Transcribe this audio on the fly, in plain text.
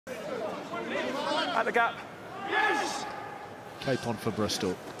At the gap. Capon for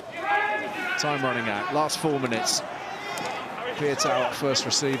Bristol. Time running out. Last 4 minutes. Piutau, first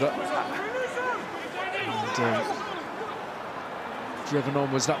receiver. And, driven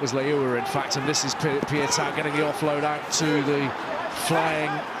onwards, that was Leua, in fact, and this is Piutau getting the offload out to the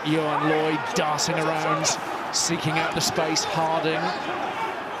flying Johan Lloyd, darting around, seeking out the space. Harding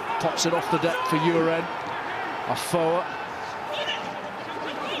pops it off the deck for Uren. Afoa.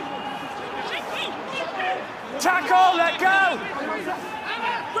 Tackle, let go!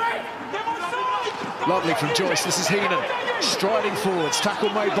 Lovely from Joyce. This is Heenan striding forwards. Tackle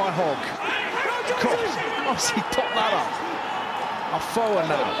made by Hogg. Gosh, he popped that up. Afoa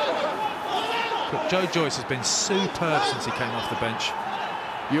now. But Joe Joyce has been superb since he came off the bench.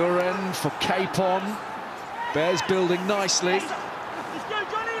 Uren for Capon. Bears building nicely.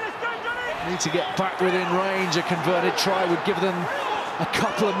 Need to get back within range. A converted try would give them a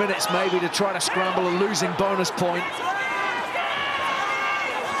couple of minutes maybe to try to scramble a losing bonus point.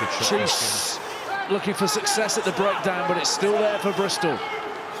 Chiefs looking for success at the breakdown, but it's still there for Bristol.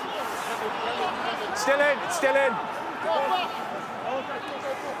 Still in, still in.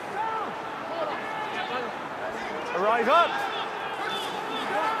 Arrive up.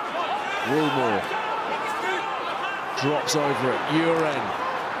 Woolmore drops over it. Uren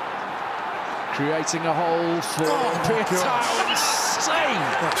creating a hole for Piutau.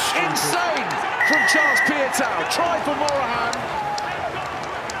 Insane from Charles Piutau. Try for Morahan.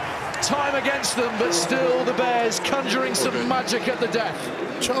 Time against them, but still the Bears conjuring some magic at the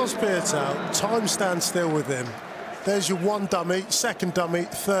death. Charles Piutau, time stands still with him. There's your one dummy, second dummy,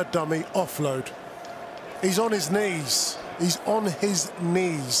 third dummy, offload. He's on his knees. He's on his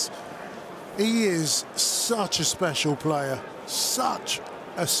knees. He is such a special player. Such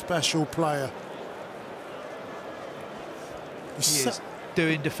a special player. He is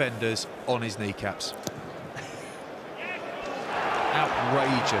doing defenders on his kneecaps.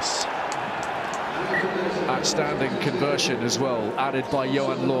 Outrageous. Outstanding conversion as well, added by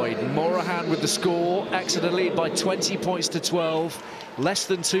Johan Lloyd. Morahan with the score. Exeter lead by 20 points to 12. Less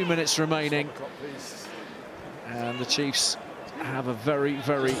than 2 minutes remaining. And the Chiefs have a very,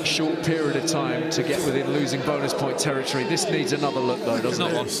 very short period of time to get within losing bonus point territory. This needs another look, though, doesn't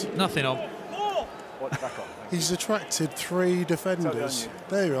it? Nothing on. He's attracted 3 defenders.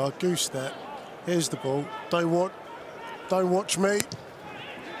 There you are, goose net. Here's the ball. Don't watch me.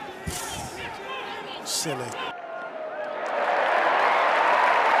 Silly.